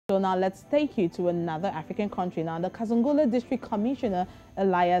So now let's take you to another African country. Now, the Kazungula District Commissioner,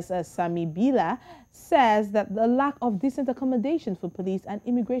 Elias Siamibila, says that the lack of decent accommodation for police and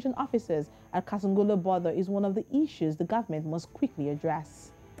immigration officers at Kazungula border is one of the issues the government must quickly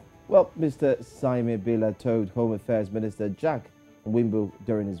address. Well, Mr. Siamibila told Home Affairs Minister Jack Mwiimbu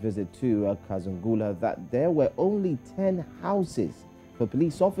during his visit to Kazungula that there were only 10 houses for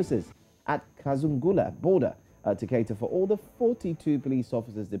police officers at Kazungula border to cater for all the 42 police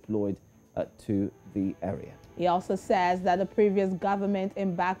officers deployed to the area. He also says that the previous government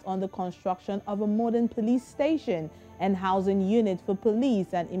embarked on the construction of a modern police station and housing unit for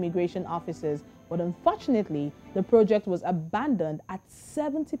police and immigration officers. But unfortunately, the project was abandoned at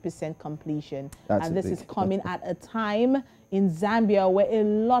 70% completion. And this is coming at a time in Zambia where a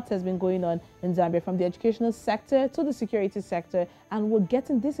lot has been going on in Zambia, from the educational sector to the security sector. And we're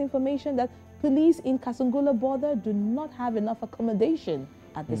getting this information that police in Kazungula border do not have enough accommodation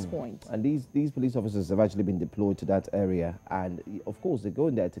at this point. And these police officers have actually been deployed to that area. And of course, they're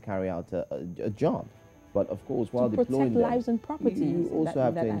going there to carry out a job. But of course, while deploying them, lives and properties, you also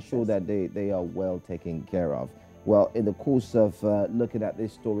have to ensure that they are well taken care of. Well, in the course of looking at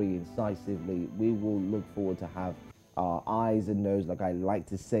this story incisively, we will look forward to have our eyes and nose, like I like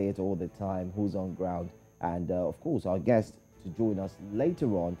to say it all the time, who's on ground. And of course, our guest to join us later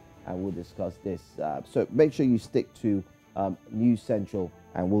on, and we'll discuss this. So make sure you stick to News Central,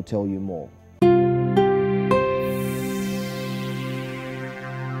 and we'll tell you more.